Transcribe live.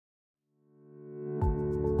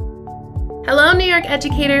Hello, New York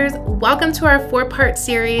educators. Welcome to our 4-part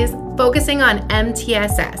series focusing on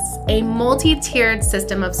MTSS, a multi-tiered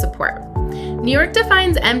system of support. New York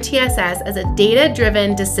defines MTSS as a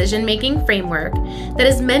data-driven decision-making framework that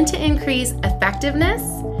is meant to increase effectiveness,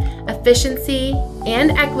 efficiency,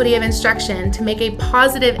 and equity of instruction to make a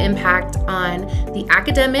positive impact on the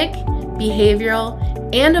academic, behavioral,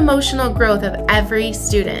 and emotional growth of every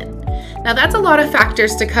student. Now that's a lot of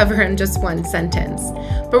factors to cover in just one sentence,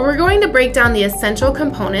 but we're going to break down the essential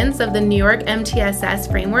components of the New York MTSS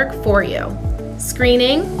framework for you.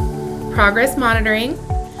 Screening, progress monitoring,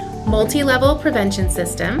 multi-level prevention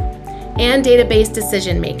system, and database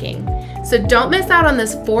decision making. So don't miss out on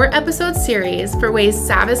this 4-episode series for ways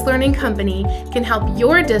Savvis Learning Company can help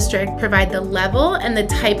your district provide the level and the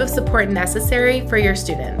type of support necessary for your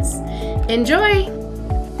students. Enjoy!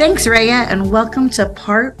 Thanks, Rhea, and welcome to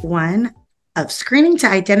part 1 of Screening to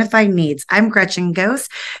Identify Needs. I'm Gretchen Gose,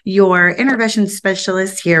 your intervention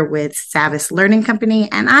specialist here with Savvis Learning Company,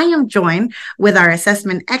 and I am joined with our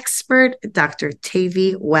assessment expert, Dr.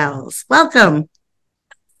 Tavy Wells. Welcome.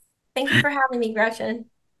 Thank you for having me, Gretchen.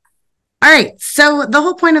 All right, so the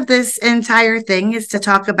whole point of this entire thing is to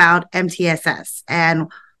talk about MTSS,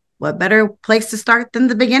 and what better place to start than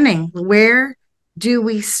the beginning? Where do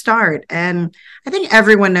we start? And I think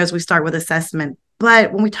everyone knows we start with assessment,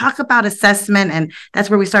 but when we talk about assessment, and that's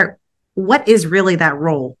where we start, what is really that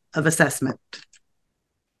role of assessment?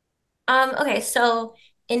 Okay, so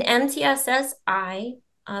in MTSS-I,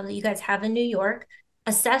 that you guys have in New York,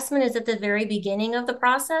 assessment is at the very beginning of the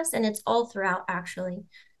process, and it's all throughout, actually.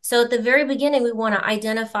 So at the very beginning, we want to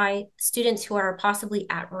identify students who are possibly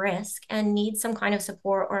at risk and need some kind of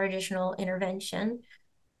support or additional intervention.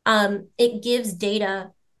 It gives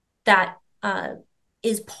data that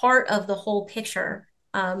is part of the whole picture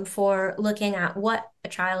for looking at what a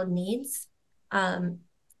child needs. And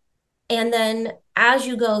then as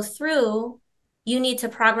you go through, you need to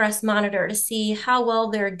progress monitor to see how well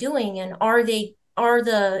they're doing, and are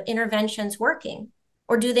the interventions working,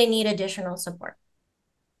 or do they need additional support?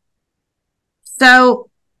 So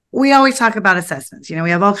we always talk about assessments. You know, we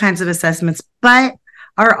have all kinds of assessments, but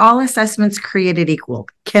are all assessments created equal?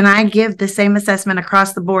 Can I give the same assessment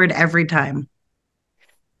across the board every time?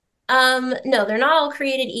 No, they're not all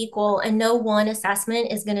created equal, and no one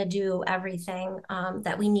assessment is going to do everything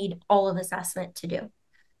that we need all of assessment to do.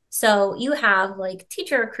 So you have like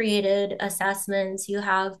teacher created assessments, you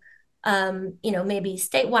have maybe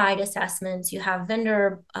statewide assessments, you have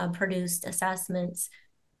vendor produced assessments,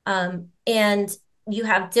 and you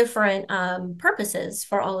have different purposes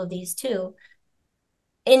for all of these too.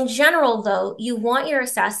 In general, though, you want your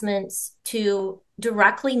assessments to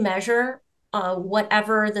directly measure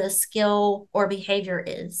whatever the skill or behavior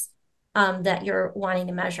is that you're wanting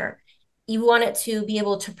to measure. You want it to be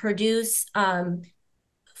able to produce,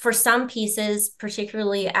 for some pieces,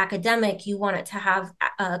 particularly academic, you want it to have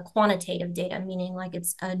quantitative data, meaning like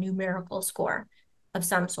it's a numerical score of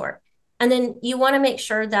some sort. And then you want to make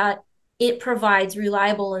sure that it provides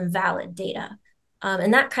reliable and valid data.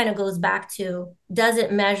 And that kind of goes back to, does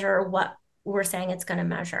it measure what we're saying it's going to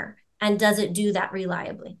measure? And does it do that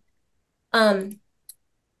reliably?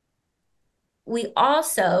 We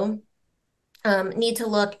also need to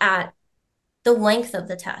look at the length of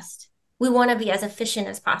the test. We want to be as efficient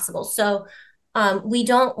as possible. So we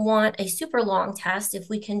don't want a super long test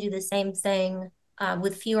if we can do the same thing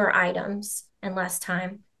with fewer items and less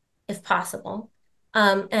time, if possible.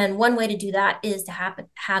 And one way to do that is to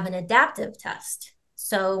have an adaptive test.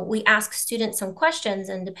 So we ask students some questions,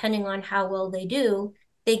 and depending on how well they do,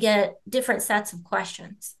 they get different sets of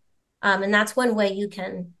questions. And that's one way you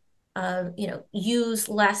can, use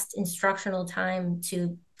less instructional time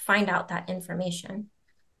to find out that information.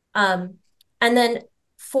 And then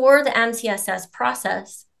for the MTSS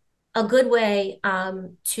process, a good way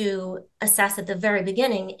to assess at the very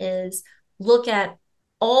beginning is look at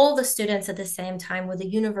all the students at the same time with a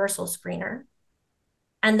universal screener.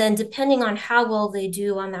 And then depending on how well they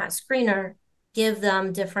do on that screener, give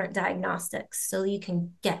them different diagnostics so you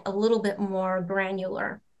can get a little bit more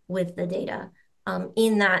granular with the data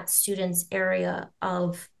in that student's area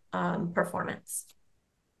of performance.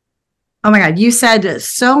 Oh my God, you said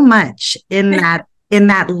so much in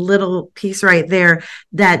that little piece right there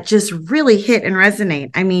that just really hit and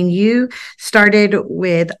resonate. I mean, you started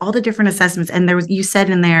with all the different assessments, and you said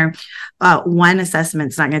in there, one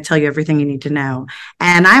assessment's not going to tell you everything you need to know.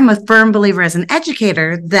 And I'm a firm believer as an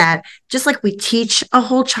educator that just like we teach a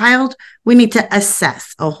whole child, we need to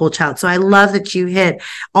assess a whole child. So I love that you hit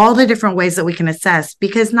all the different ways that we can assess,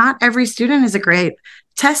 because not every student is a great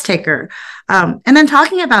test taker. And then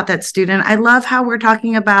talking about that student, I love how we're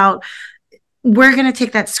talking about we're going to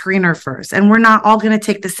take that screener first, and we're not all going to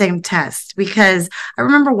take the same test, because I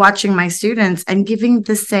remember watching my students and giving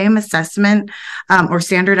the same assessment or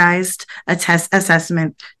standardized a test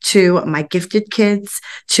assessment to my gifted kids,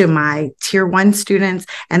 to my tier 1 students,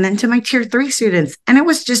 and then to my tier 3 students. And it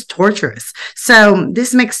was just torturous. So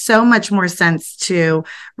this makes so much more sense to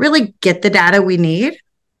really get the data we need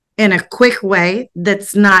in a quick way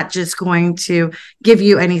that's not just going to give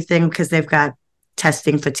you anything because they've got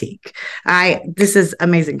testing fatigue. This is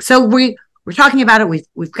amazing. So we're talking about it.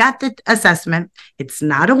 We've got the assessment. It's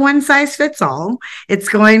not a one size fits all. It's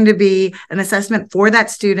going to be an assessment for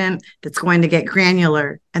that student that's going to get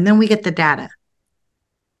granular, and then we get the data.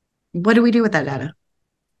 What do we do with that data?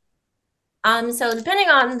 So depending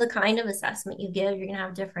on the kind of assessment you give, you're gonna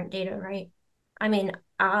have different data, right? I mean,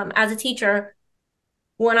 as a teacher,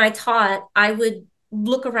 when I taught, I would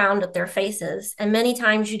look around at their faces, and many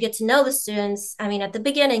times you get to know the students. I mean, at the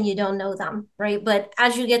beginning you don't know them, right? But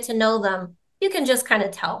as you get to know them, you can just kind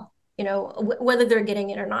of tell, whether they're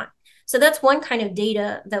getting it or not. So that's one kind of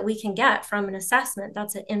data that we can get from an assessment.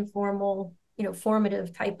 That's an informal,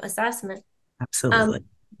 formative type assessment. Absolutely.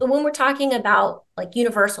 But when we're talking about like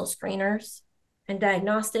universal screeners and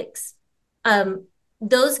diagnostics,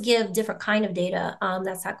 those give different kind of data.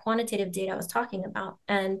 That's that quantitative data I was talking about.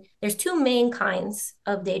 And there's two main kinds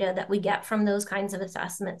of data that we get from those kinds of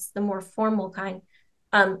assessments, the more formal kind.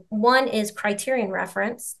 One is criterion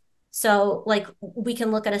reference. So like we can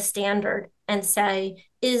look at a standard and say,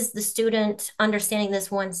 is the student understanding this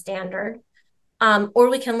one standard? Or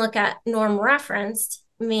we can look at norm referenced,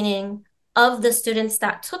 meaning of the students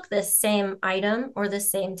that took this same item or the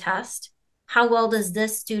same test, how well does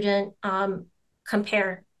this student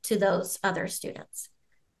compare to those other students?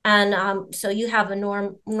 And so you have a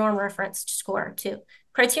norm referenced score too.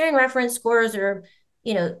 Criterion reference scores are,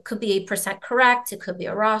 could be a percent correct, it could be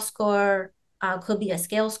a raw score, could be a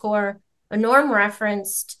scale score. A norm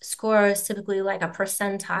referenced score is typically like a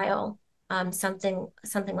percentile, something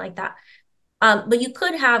like that. But you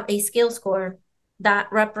could have a scale score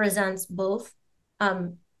that represents both.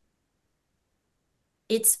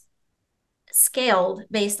 It's scaled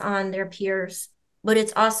based on their peers, but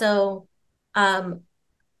it's also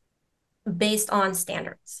based on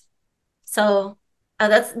standards. So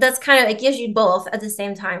that's kind of, it gives you both at the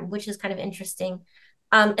same time, which is kind of interesting.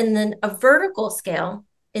 And then a vertical scale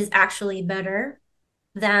is actually better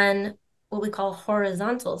than what we call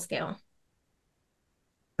horizontal scale.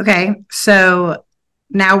 Okay, so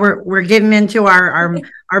now we're getting into our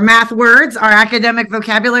math words. Our academic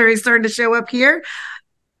vocabulary is starting to show up here.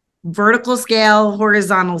 Vertical scale,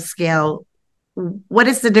 horizontal scale. What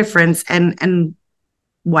is the difference, and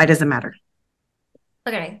why does it matter?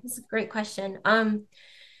 Okay, that's a great question.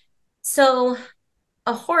 So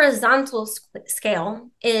a horizontal scale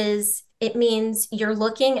it means you're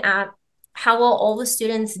looking at how well all the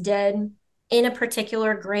students did in a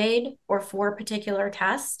particular grade or for a particular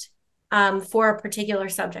test, for a particular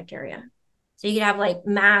subject area. So you could have like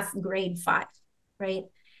math grade 5, right?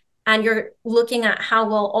 And you're looking at how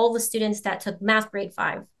well all the students that took math grade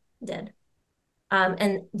 5 did,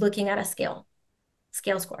 and looking at a scale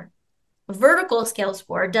score. A vertical scale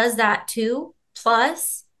score does that too,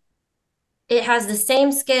 plus it has the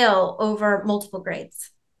same scale over multiple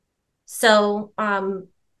grades. So,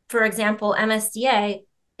 for example, MSDA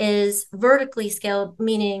is vertically scaled,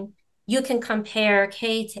 meaning you can compare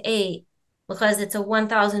K to 8 because it's a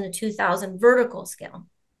 1,000 to 2,000 vertical scale.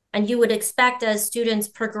 And you would expect as students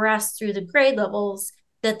progress through the grade levels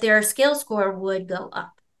that their scale score would go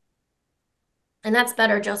up. And that's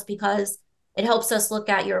better just because it helps us look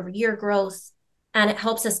at year-over-year growth, and it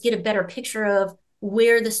helps us get a better picture of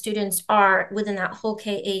where the students are within that whole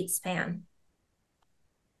K-8 span.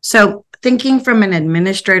 So thinking from an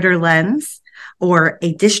administrator lens or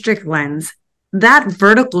a district lens, that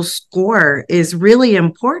vertical score is really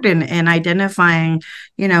important in identifying,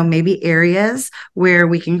 maybe areas where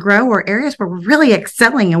we can grow or areas where we're really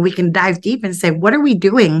excelling, and we can dive deep and say, what are we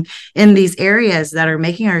doing in these areas that are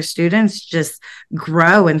making our students just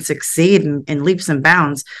grow and succeed in leaps and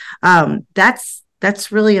bounds?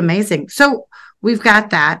 That's really amazing. So we've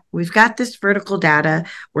got that. We've got this vertical data.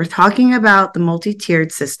 We're talking about the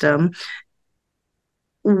multi-tiered system.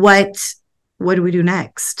 What do we do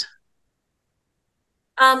next?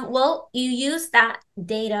 Well, you use that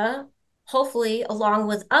data, hopefully, along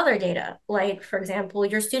with other data, like, for example,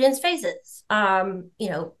 your students' faces.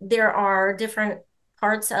 There are different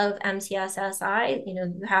parts of MTSSI.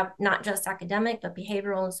 You have not just academic, but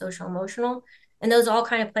behavioral and social emotional. And those all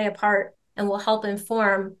kind of play a part and will help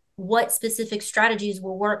inform what specific strategies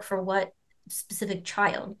will work for what specific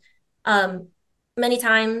child. many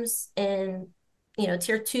times in,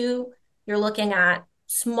 tier 2, you're looking at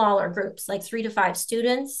smaller groups, like 3 to 5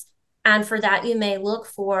 students. And for that, you may look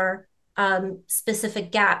for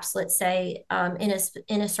specific gaps, let's say,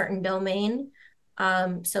 in a certain domain.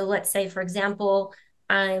 So let's say, for example,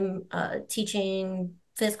 I'm teaching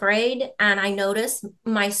 5th grade, and I notice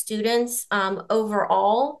my students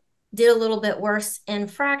overall did a little bit worse in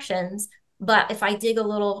fractions. But if I dig a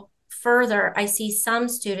little further, I see some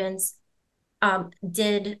students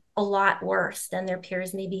did a lot worse than their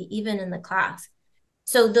peers, maybe even in the class.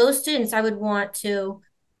 So those students, I would want to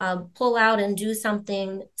pull out and do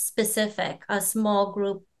something specific, a small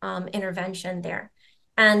group intervention there.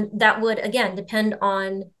 And that would, again, depend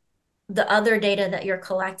on the other data that you're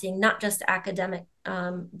collecting, not just academic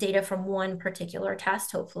data from one particular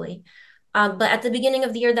test, hopefully. But at the beginning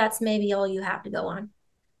of the year, that's maybe all you have to go on.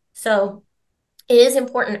 So it is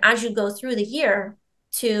important as you go through the year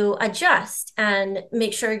to adjust and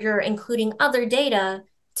make sure you're including other data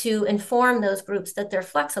to inform those groups that they're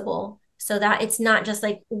flexible, so that it's not just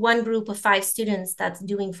like one group of 5 students that's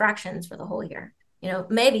doing fractions for the whole year.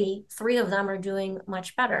 Maybe 3 of them are doing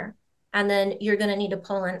much better, and then you're going to need to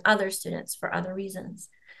pull in other students for other reasons.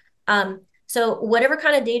 So whatever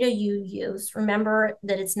kind of data you use, remember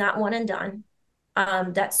that it's not one and done,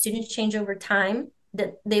 that students change over time,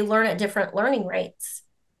 that they learn at different learning rates.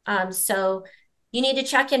 So you need to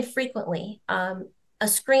check in frequently. A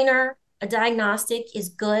screener, a diagnostic is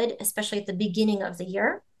good, especially at the beginning of the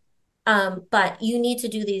year. But you need to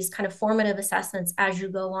do these kind of formative assessments as you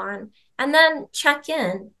go on, and then check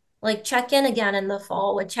in again in the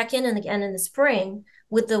fall, or check in again in the spring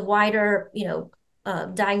with the wider,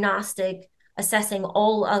 diagnostic, assessing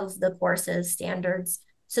all of the courses standards,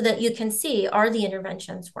 so that you can see, are the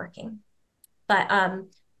interventions working? But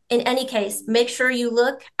in any case, make sure you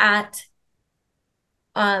look at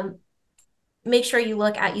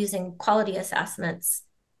using quality assessments,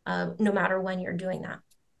 no matter when you're doing that.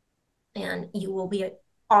 And you will be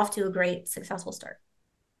off to a great, successful start.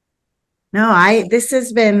 No, this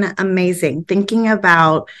has been amazing, thinking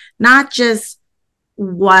about not just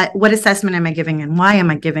what assessment am I giving and why am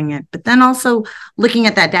I giving it, but then also looking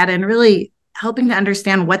at that data and really helping to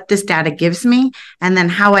understand what this data gives me, and then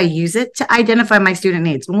how I use it to identify my student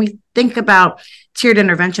needs. When we think about tiered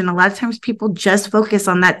intervention, a lot of times people just focus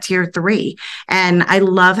on that tier 3. And I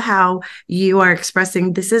love how you are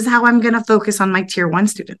expressing, this is how I'm going to focus on my tier 1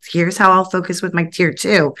 students. Here's how I'll focus with my tier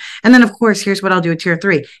 2. And then, of course, here's what I'll do with tier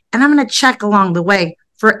 3. And I'm going to check along the way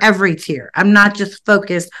for every tier. I'm not just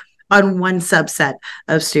focused on one subset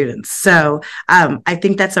of students. So I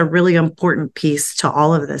think that's a really important piece to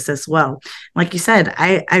all of this as well. Like you said,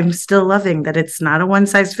 I'm still loving that it's not a one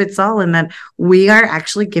size fits all, and that we are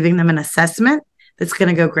actually giving them an assessment that's going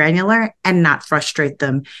to go granular and not frustrate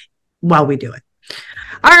them while we do it.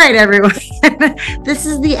 All right, everyone. This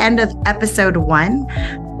is the end of episode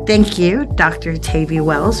 1. Thank you, Dr. Tavy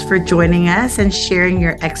Wells, for joining us and sharing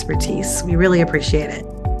your expertise. We really appreciate it.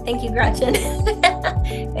 Thank you, Gretchen.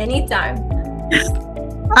 Anytime.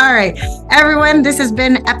 All right, everyone, this has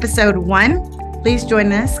been episode 1. Please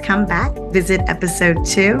join us. Come back. Visit episode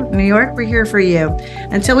 2. New York, we're here for you.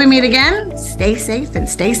 Until we meet again, stay safe and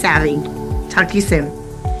stay savvy. Talk to you soon.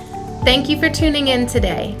 Thank you for tuning in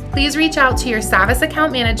today. Please reach out to your Savvis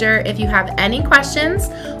account manager if you have any questions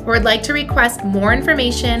or would like to request more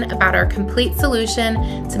information about our complete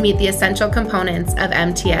solution to meet the essential components of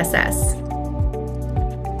MTSS.